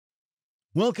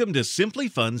Welcome to Simply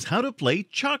Fun's How to Play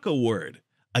Choco Word,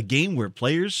 a game where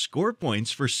players score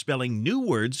points for spelling new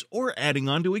words or adding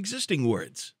on to existing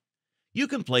words. You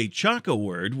can play Choco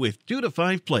Word with 2 to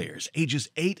 5 players, ages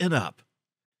 8 and up.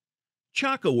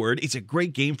 Choco Word is a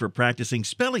great game for practicing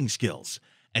spelling skills,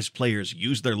 as players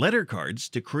use their letter cards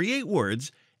to create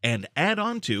words and add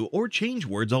on to or change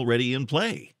words already in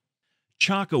play.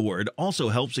 Choco Word also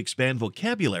helps expand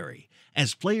vocabulary,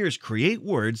 as players create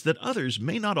words that others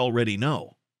may not already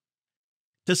know.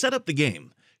 To set up the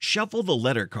game, shuffle the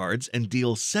letter cards and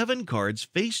deal 7 cards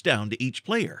face down to each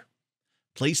player.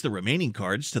 Place the remaining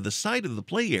cards to the side of the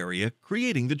play area,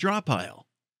 creating the draw pile.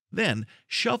 Then,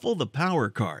 shuffle the power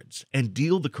cards and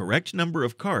deal the correct number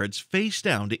of cards face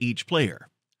down to each player.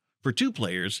 For 2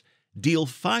 players, deal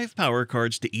 5 power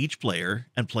cards to each player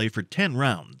and play for 10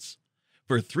 rounds.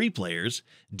 For 3 players,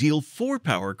 deal 4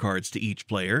 power cards to each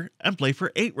player and play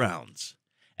for 8 rounds.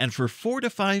 And for 4 to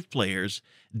 5 players,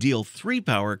 deal 3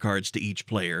 power cards to each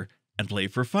player and play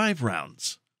for 5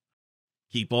 rounds.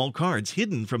 Keep all cards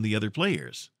hidden from the other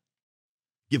players.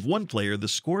 Give one player the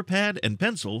score pad and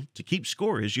pencil to keep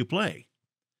score as you play.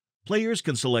 Players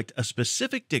can select a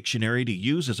specific dictionary to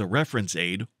use as a reference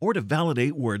aid or to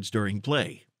validate words during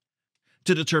play.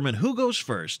 To determine who goes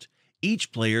first,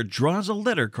 each player draws a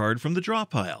letter card from the draw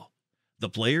pile. The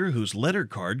player whose letter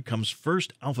card comes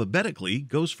first alphabetically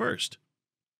goes first.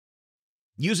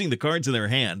 Using the cards in their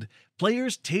hand,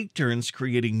 players take turns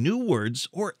creating new words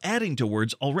or adding to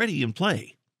words already in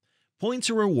play. Points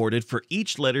are awarded for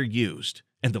each letter used,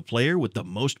 and the player with the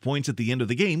most points at the end of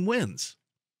the game wins.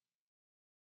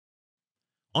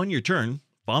 On your turn,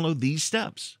 follow these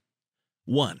steps.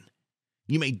 1.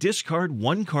 You may discard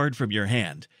one card from your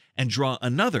hand and draw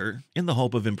another in the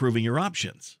hope of improving your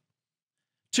options.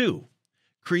 2.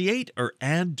 Create or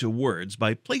add to words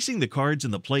by placing the cards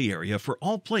in the play area for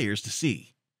all players to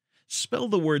see. Spell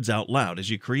the words out loud as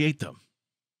you create them.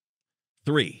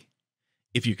 3.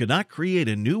 If you cannot create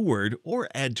a new word or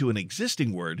add to an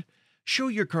existing word, show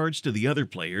your cards to the other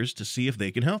players to see if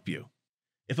they can help you.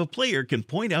 If a player can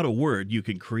point out a word you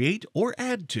can create or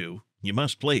add to, you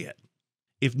must play it.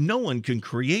 If no one can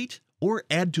create or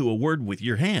add to a word with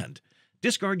your hand,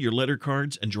 discard your letter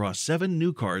cards and draw 7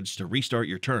 new cards to restart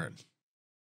your turn.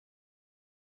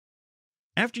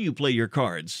 After you play your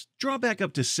cards, draw back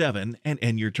up to 7 and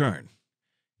end your turn.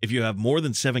 If you have more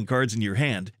than 7 cards in your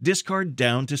hand, discard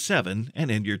down to 7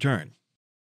 and end your turn.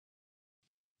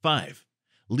 5.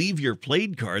 Leave your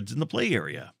played cards in the play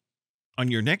area.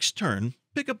 On your next turn,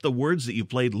 pick up the words that you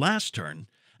played last turn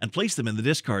and place them in the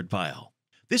discard pile.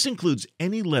 This includes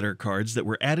any letter cards that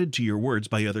were added to your words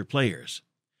by other players.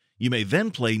 You may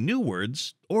then play new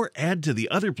words or add to the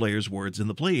other player's words in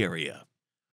the play area.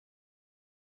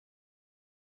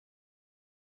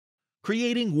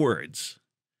 Creating words.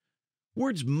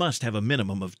 Words must have a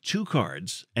minimum of 2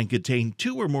 cards and contain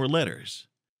 2 or more letters.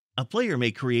 A player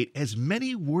may create as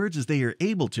many words as they are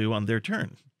able to on their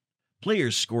turn.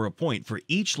 Players score a point for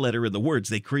each letter in the words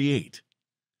they create.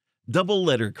 Double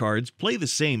letter cards play the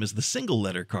same as the single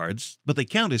letter cards, but they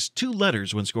count as 2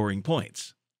 letters when scoring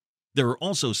points. There are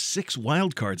also 6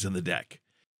 wild cards in the deck.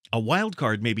 A wild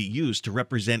card may be used to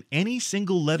represent any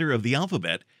single letter of the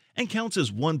alphabet and counts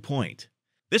as 1 point.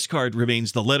 This card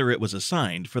remains the letter it was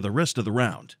assigned for the rest of the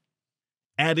round.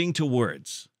 Adding to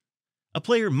words. A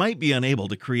player might be unable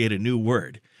to create a new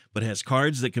word, but has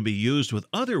cards that can be used with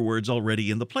other words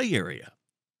already in the play area.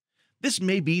 This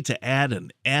may be to add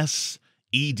an S,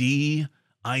 ed,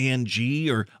 ing,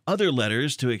 or other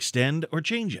letters to extend or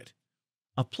change it.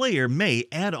 A player may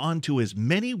add on to as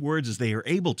many words as they are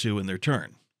able to in their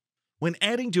turn. When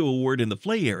adding to a word in the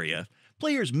play area,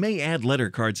 players may add letter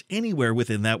cards anywhere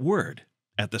within that word,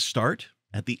 at the start,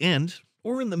 at the end,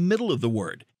 or in the middle of the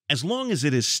word, as long as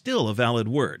it is still a valid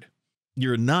word.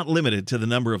 You're not limited to the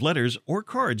number of letters or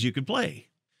cards you can play.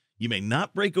 You may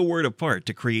not break a word apart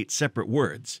to create separate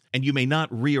words, and you may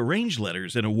not rearrange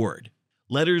letters in a word.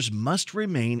 Letters must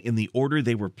remain in the order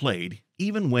they were played,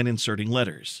 even when inserting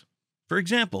letters. For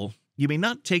example, you may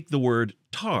not take the word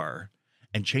tar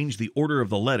and change the order of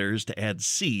the letters to add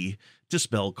C to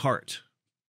spell cart.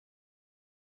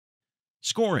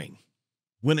 Scoring.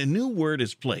 When a new word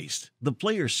is placed, the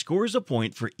player scores a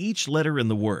point for each letter in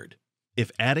the word.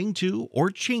 If adding to or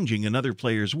changing another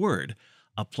player's word,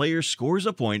 a player scores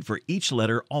a point for each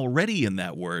letter already in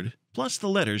that word, plus the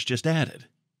letters just added.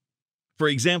 For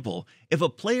example, if a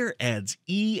player adds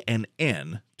E and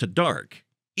N to dark,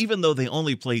 even though they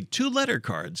only played 2 letter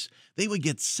cards, they would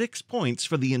get 6 points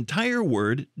for the entire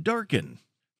word darken.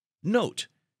 Note,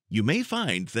 you may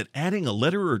find that adding a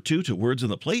letter or 2 to words in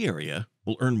the play area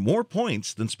will earn more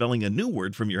points than spelling a new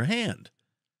word from your hand.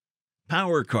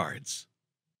 Power cards.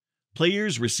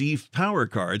 Players receive power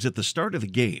cards at the start of the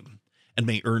game and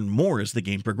may earn more as the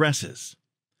game progresses.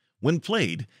 When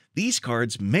played, these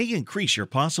cards may increase your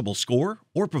possible score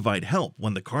or provide help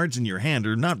when the cards in your hand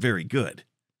are not very good.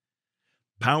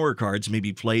 Power cards may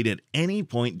be played at any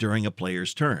point during a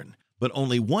player's turn, but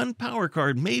only one power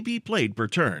card may be played per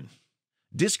turn.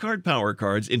 Discard power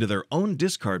cards into their own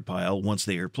discard pile once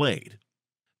they are played.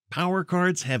 Power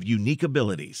cards have unique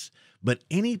abilities, but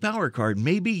any power card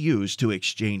may be used to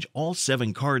exchange all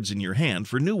 7 cards in your hand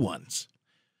for new ones.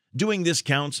 Doing this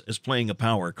counts as playing a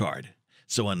power card,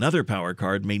 so another power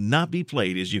card may not be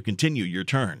played as you continue your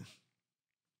turn.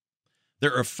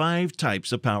 There are 5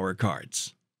 types of power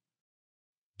cards.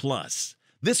 Plus,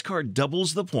 this card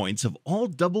doubles the points of all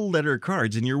double-letter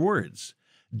cards in your words.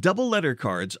 Double-letter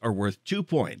cards are worth 2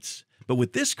 points, but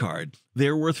with this card, they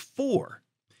are worth 4.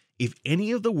 If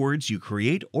any of the words you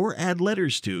create or add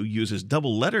letters to uses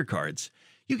double-letter cards,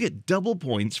 you get double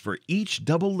points for each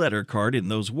double-letter card in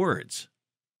those words.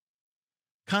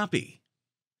 Copy.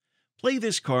 Play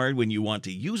this card when you want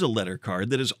to use a letter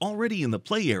card that is already in the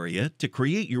play area to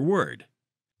create your word.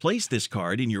 Place this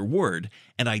card in your word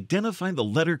and identify the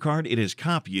letter card it is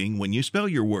copying when you spell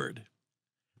your word.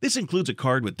 This includes a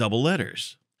card with double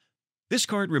letters. This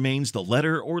card remains the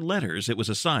letter or letters it was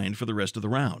assigned for the rest of the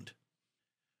round.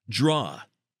 Draw.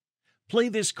 Play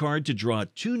this card to draw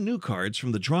 2 new cards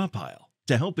from the draw pile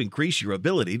to help increase your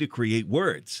ability to create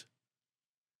words.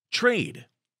 Trade.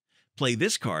 Play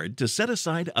this card to set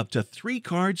aside up to 3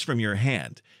 cards from your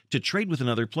hand to trade with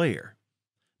another player.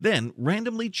 Then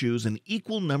randomly choose an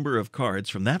equal number of cards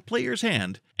from that player's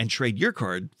hand and trade your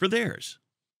card for theirs.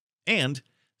 And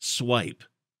swipe.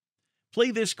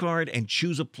 Play this card and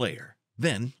choose a player.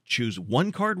 Then choose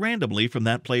 1 card randomly from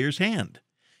that player's hand.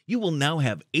 You will now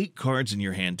have 8 cards in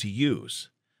your hand to use.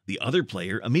 The other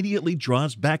player immediately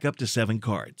draws back up to 7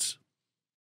 cards.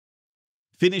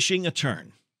 Finishing a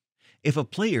turn. If a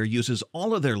player uses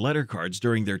all of their letter cards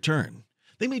during their turn,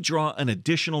 they may draw an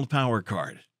additional power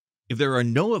card. If there are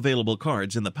no available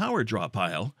cards in the power draw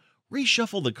pile,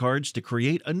 reshuffle the cards to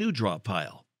create a new draw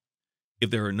pile. If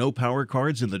there are no power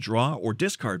cards in the draw or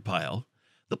discard pile,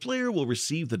 the player will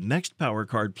receive the next power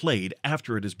card played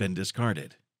after it has been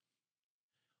discarded.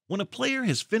 When a player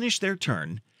has finished their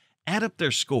turn, add up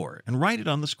their score and write it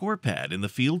on the score pad in the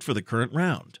field for the current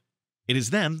round. It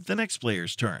is then the next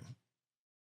player's turn.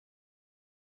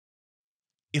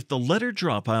 If the letter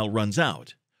draw pile runs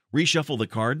out, reshuffle the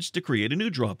cards to create a new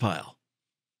draw pile.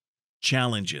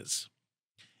 Challenges.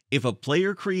 If a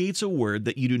player creates a word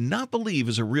that you do not believe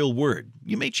is a real word,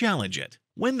 you may challenge it.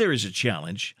 When there is a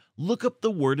challenge, look up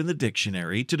the word in the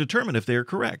dictionary to determine if they are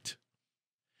correct.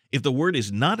 If the word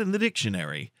is not in the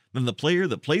dictionary, then the player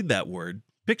that played that word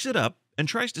picks it up and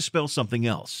tries to spell something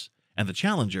else, and the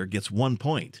challenger gets 1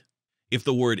 point. If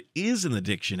the word is in the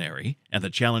dictionary and the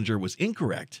challenger was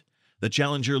incorrect, the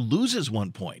challenger loses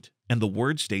 1 point, and the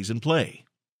word stays in play.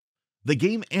 The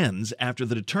game ends after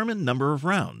the determined number of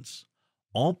rounds.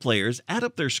 All players add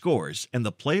up their scores, and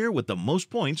the player with the most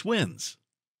points wins.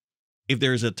 If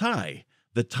there is a tie,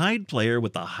 the tied player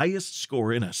with the highest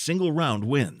score in a single round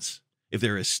wins. If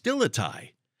there is still a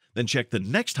tie, then check the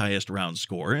next highest round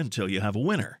score until you have a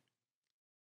winner.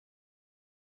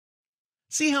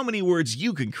 See how many words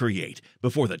you can create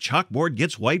before the chalkboard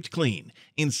gets wiped clean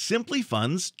in Simply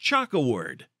Fun's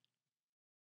Chalk-A-Word.